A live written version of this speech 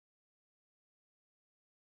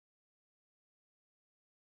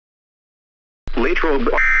white robe.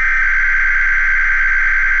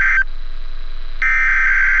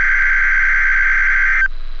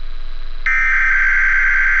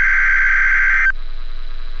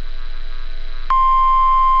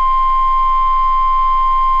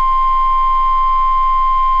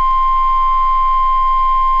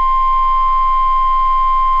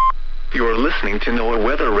 You're listening to NOAA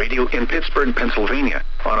Weather Radio in Pittsburgh, Pennsylvania,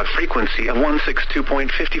 on a frequency of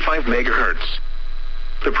 162.55 megahertz.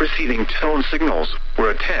 The preceding tone signals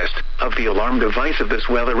were a test of the alarm device of this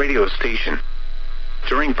weather radio station.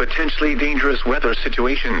 During potentially dangerous weather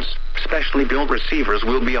situations, specially built receivers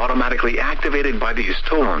will be automatically activated by these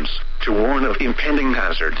tones to warn of impending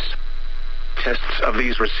hazards. Tests of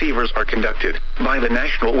these receivers are conducted by the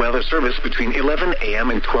National Weather Service between 11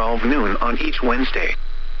 a.m. and 12 noon on each Wednesday.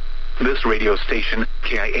 This radio station,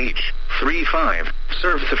 KIH35,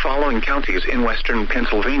 serves the following counties in western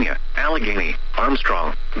Pennsylvania: Allegheny,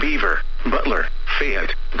 Armstrong, Beaver, Butler,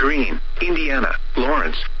 Fayette, Greene, Indiana,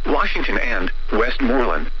 Lawrence, Washington, and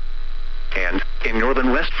Westmoreland. And, in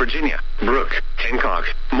northern West Virginia, Brooke, Hancock,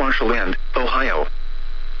 Marshall, and Ohio.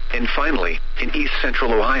 And finally, in east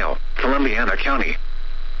central Ohio, Columbiana County.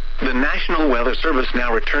 The National Weather Service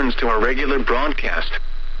now returns to our regular broadcast.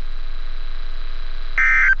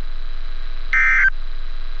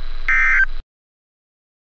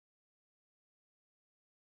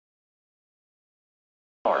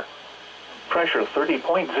 Pressure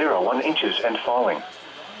 30.01 inches and falling.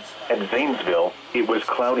 At Zanesville, it was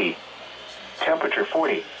cloudy. Temperature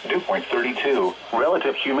 40, dew point 32,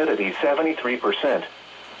 relative humidity 73%.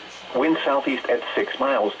 Wind southeast at 6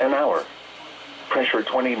 miles an hour. Pressure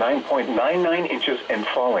 29.99 inches and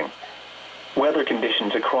falling. Weather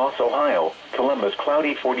conditions across Ohio: Columbus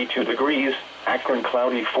cloudy 42 degrees, Akron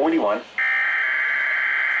cloudy 41.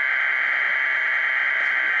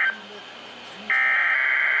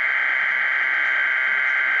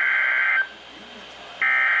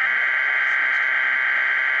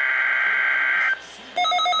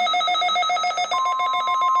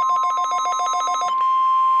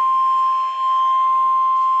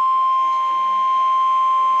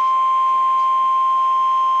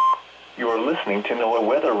 You're listening to NOAA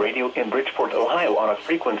Weather Radio in Bridgeport, Ohio on a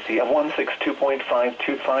frequency of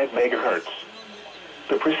 162.525 megahertz.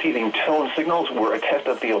 The preceding tone signals were a test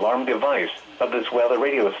of the alarm device of this weather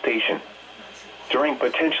radio station. During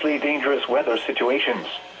potentially dangerous weather situations,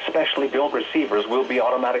 specially built receivers will be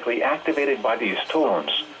automatically activated by these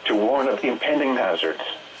tones to warn of impending hazards.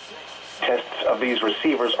 Tests of these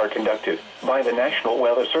receivers are conducted by the National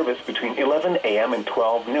Weather Service between 11 a.m. and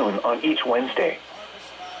 12 noon on each Wednesday.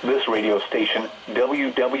 This radio station,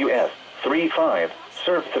 WWF35,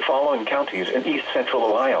 serves the following counties in east central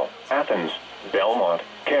Ohio: Athens, Belmont,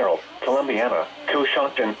 Carroll, Columbiana,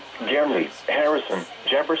 Coshocton, Guernsey, Harrison,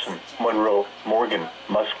 Jefferson, Monroe, Morgan,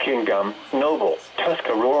 Muskingum, Noble,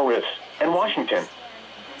 Tuscarawas, and Washington.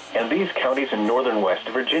 And these counties in northern West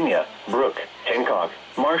Virginia: Brooke, Hancock,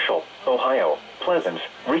 Marshall, Ohio, Pleasants,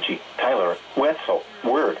 Ritchie, Tyler, Wetzel,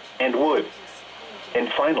 Word, and Wood. And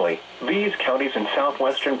finally, these counties in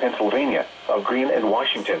southwestern Pennsylvania of Greene and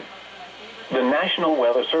Washington. The National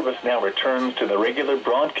Weather Service now returns to the regular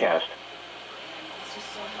broadcast.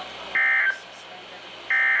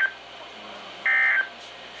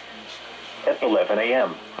 At 11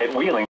 a.m. at Wheeling.